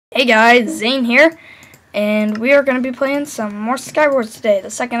Hey guys, Zane here, and we are going to be playing some more Skywars today, the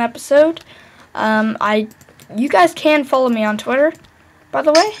second episode. You guys can follow me on Twitter, by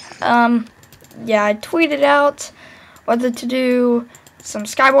the way. Yeah, I tweeted out whether to do some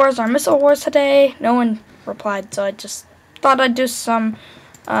Skywars or Missile Wars today. No one replied, so I just thought I'd do some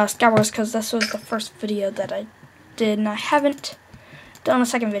Skywars because this was the first video that I did, and I haven't done a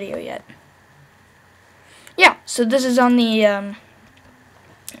second video yet. Yeah, so this is on the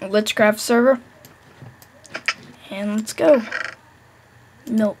Lichcraft server, and let's go.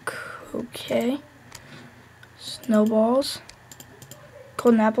 Milk, okay. Snowballs,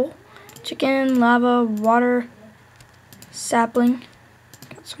 golden apple, chicken, lava, water, sapling,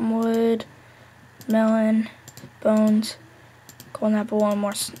 got some wood, melon, bones, golden apple, and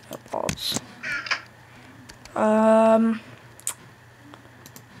more snowballs. Gonna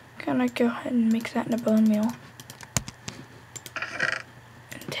go ahead and mix that in a bone meal.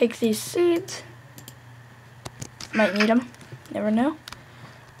 Take these seeds. Might need them. Never know.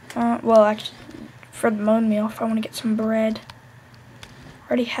 Well, actually, for the bone meal, if I want to get some bread.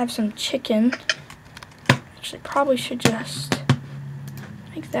 Already have some chicken. Actually, probably should just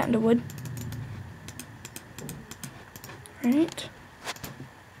make that into wood. Right.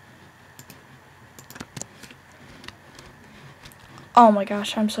 Oh my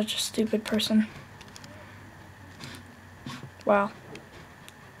gosh, I'm such a stupid person. Wow.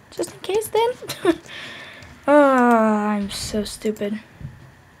 Just in case then. I'm so stupid.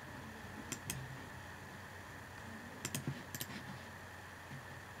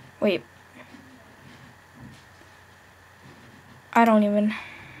 Wait. I don't even.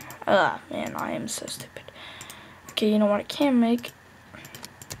 Man, I am so stupid. Okay, you know what I can make?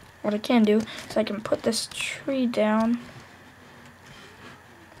 What I can do is I can put this tree down.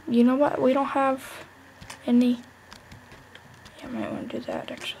 You know what? We don't have any. Yeah, I might want to do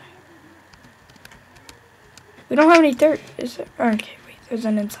that actually. We don't have any dirt, is there? Oh, okay, wait, there's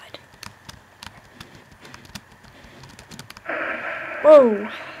an inside. Whoa,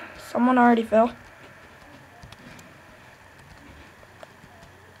 someone already fell.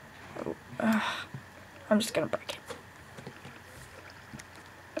 Oh, I'm just gonna break it.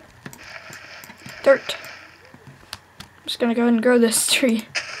 Dirt. I'm just gonna go ahead and grow this tree.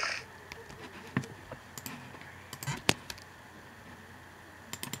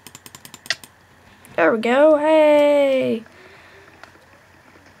 There we go. Hey!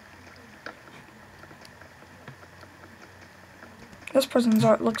 This person's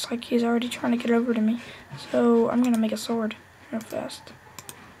art looks like he's already trying to get over to me. So I'm gonna make a sword real fast.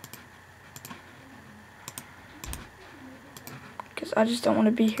 Because I just don't want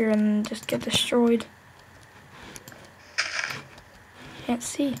to be here and just get destroyed. Can't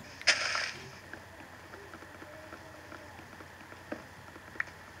see.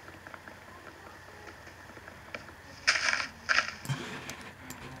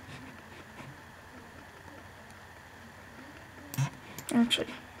 Actually,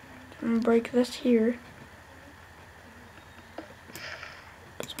 I'm gonna break this here.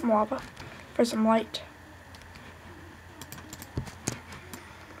 Put some lava for some light.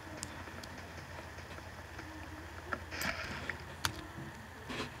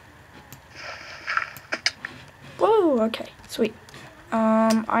 Whoa, okay, sweet.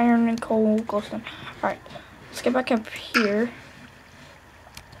 Iron and coal, glowstone. Alright, let's get back up here.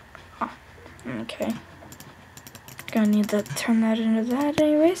 Oh, okay. Gonna need to turn that into that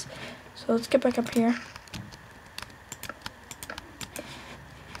anyways. So let's get back up here.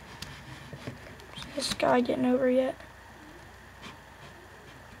 Is this guy getting over yet?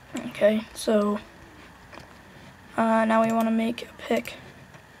 Okay, so now we want to make a pick.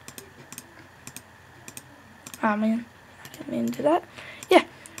 Ah man, I didn't mean to do that. Yeah.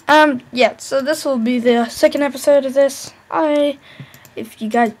 Yeah, so this will be the second episode of this. If you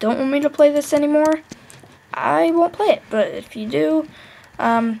guys don't want me to play this anymore, I won't play it, but if you do,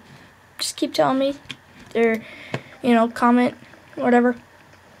 just keep telling me, or, you know, comment, whatever.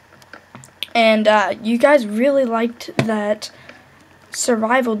 And, you guys really liked that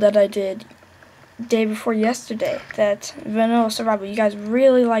survival that I did day before yesterday, that vanilla survival. You guys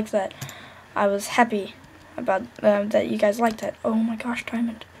really liked that. I was happy about, that you guys liked that. Oh my gosh,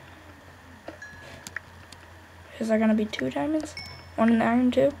 diamond. Is there gonna be 2 diamonds? 1 in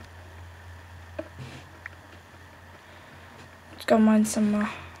iron too? Let's go mine some,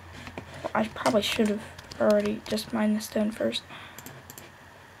 I probably should have already just mined the stone first.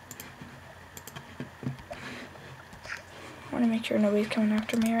 I want to make sure nobody's coming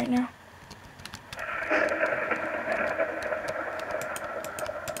after me right now.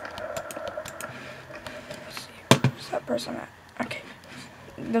 Let's see, where's that person at? Okay.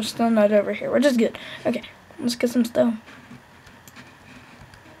 There's still not over here, which is good. Okay, let's get some stone.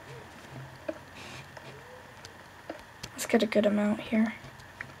 Let's get a good amount here.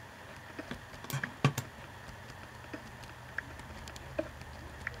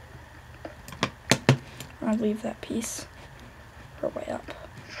 I'll leave that piece for way up.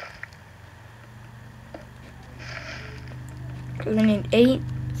 Because we need 8,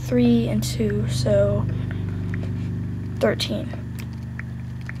 3, and 2, so 13.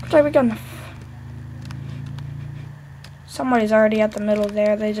 Okay, we got enough. Somebody's already at the middle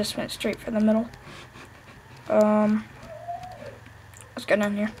there. They just went straight for the middle. Let's go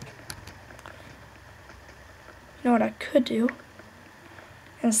down here. You know what I could do?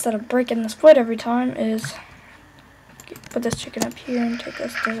 Instead of breaking this wood every time is put this chicken up here and take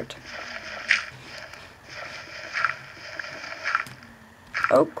this dirt.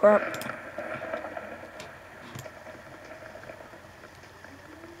 Oh crap.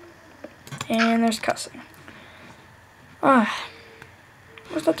 And there's cussing. Ah,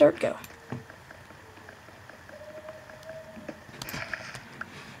 where's the dirt go?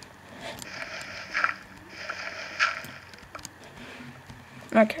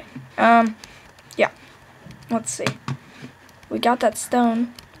 Okay, yeah, let's see. We got that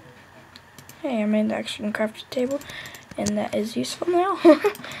stone. Hey, I made the action crafted table, and that is useful now.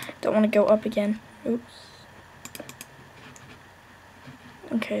 Don't want to go up again. Oops.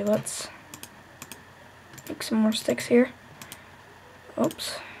 Okay, let's make some more sticks here.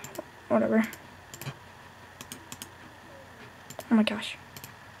 Oops, whatever. Oh my gosh.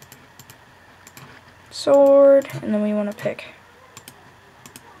 Sword, and then we want to pick.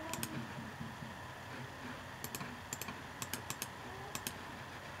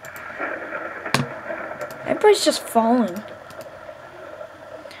 Everybody's just falling.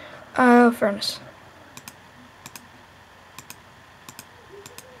 Oh, furnace.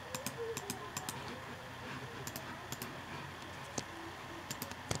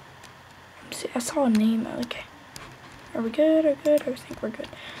 See, I saw a name. Okay. Are we good? Are we good? I think we're good.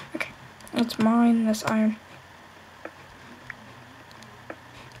 Okay. Let's mine this iron.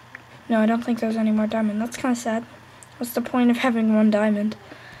 No, I don't think there's any more diamond. That's kind of sad. What's the point of having one diamond?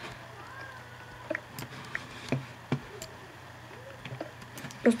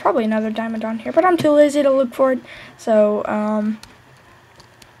 There's probably another diamond on here, but I'm too lazy to look for it. So,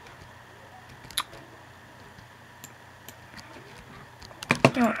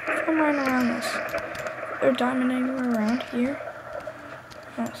 you know what? If I'm running around this, is there a diamond anywhere around here?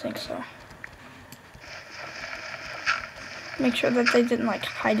 I don't think so. Make sure that they didn't like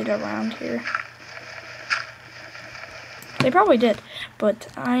hide it around here. They probably did, but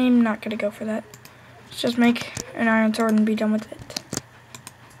I'm not gonna go for that. Let's just make an iron sword and be done with it.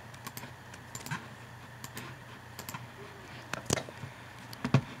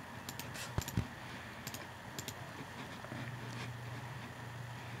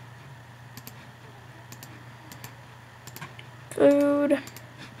 Food.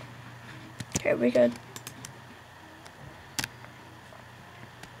 Okay, we good.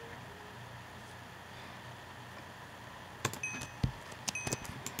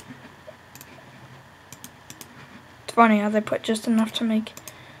 It's funny how they put just enough to make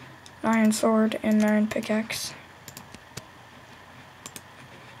an iron sword and an iron pickaxe.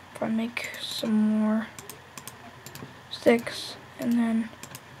 If I make some more sticks and then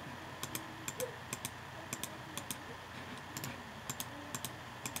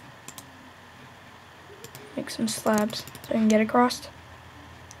make some slabs so I can get across.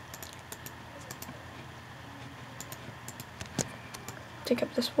 Take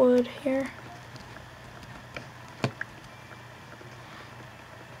up this wood here.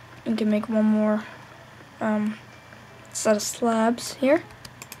 And can make one more set of slabs here.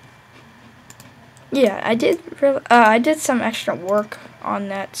 Yeah, I did some extra work on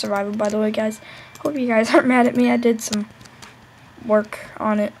that survival, by the way, guys. Hope you guys aren't mad at me. I did some work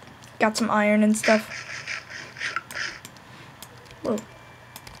on it. Got some iron and stuff. Whoa.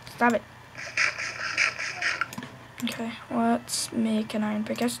 Stop it. Okay, let's make an iron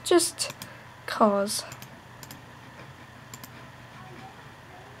pickaxe just cause.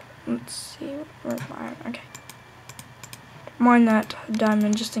 Let's see, where's my iron? Okay. Mine that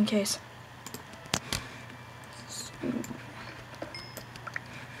diamond just in case. There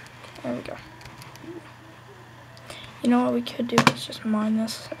we go. You know what we could do is just mine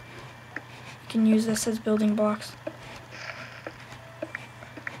this. We can use this as building blocks.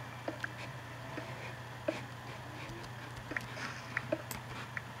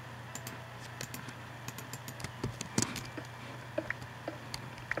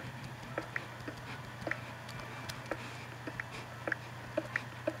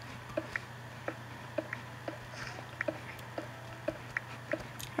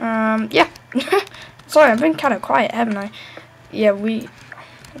 Yeah. Sorry, I've been kind of quiet, haven't I? Yeah, we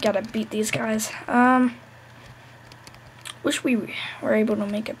gotta beat these guys. Wish we were able to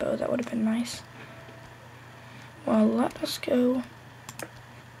make a bow. That would have been nice. Well, let us go.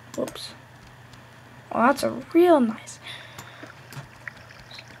 Whoops. Well, that's a real nice.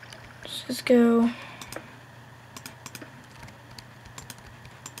 Let's just go.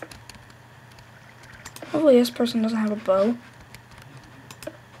 Hopefully this person doesn't have a bow.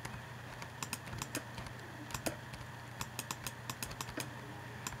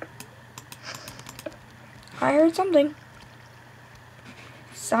 I heard something.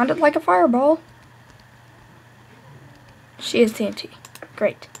 Sounded like a fireball. She is TNT.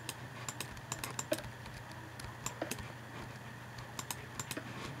 Great.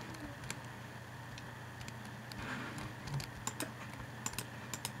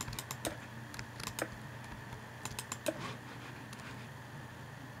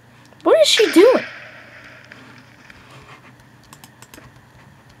 What is she doing?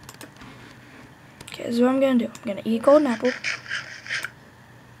 Okay, this is what I'm gonna do. I'm gonna eat a golden apple.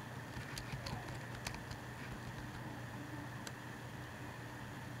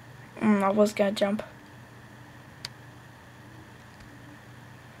 I was gonna jump.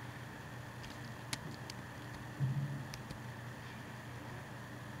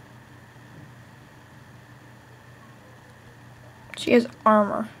 She has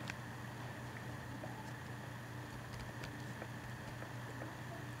armor.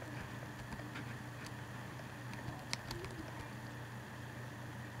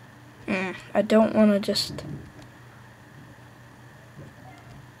 I don't want to just...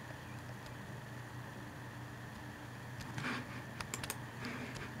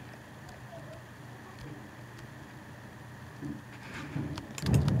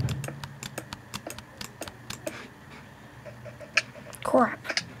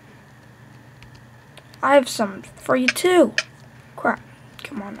 Crap. I have some for you too. Crap.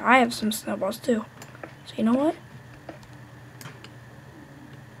 Come on, I have some snowballs too. So you know what?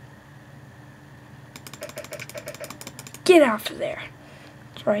 Get out of there.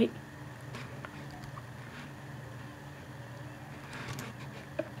 That's right.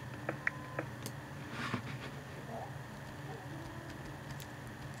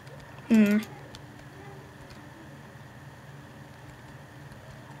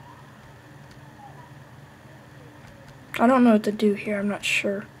 I don't know what to do here. I'm not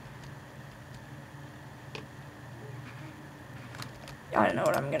sure. I don't know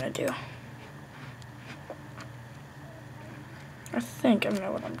what I'm gonna do. I think I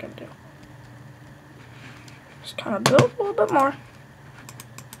know what I'm gonna do. Just kind of build a little bit more.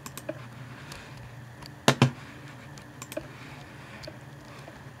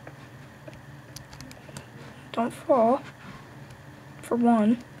 Don't fall. For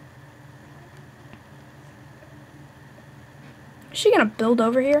one. Is she gonna build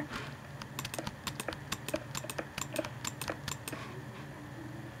over here?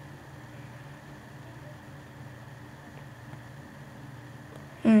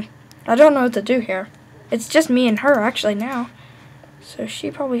 I don't know what to do here. It's just me and her actually now. So she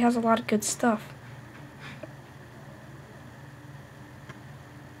probably has a lot of good stuff.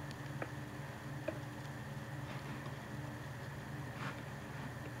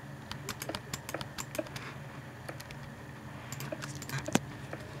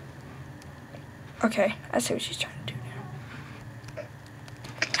 Okay, I see what she's trying to do now.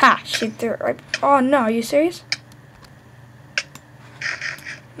 Ha! She threw it right. Oh no, are you serious?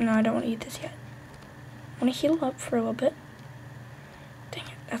 No, I don't want to eat this yet. I want to heal up for a little bit. Dang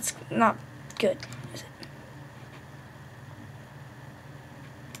it, that's not good, is it?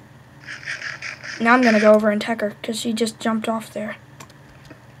 Now I'm going to go over and attack her because she just jumped off there.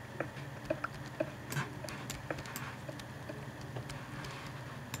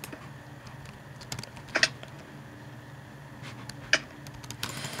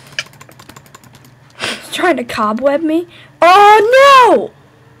 She's trying to cobweb me. Oh no!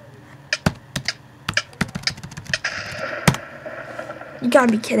 You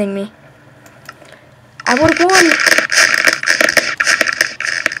gotta be kidding me. I would have won.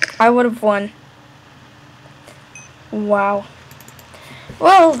 I would have won. Wow.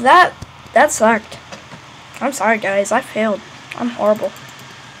 Well, that sucked. I'm sorry, guys. I failed. I'm horrible.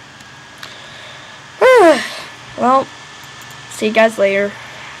 Well, see you guys later.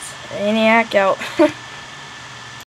 Zaniac out.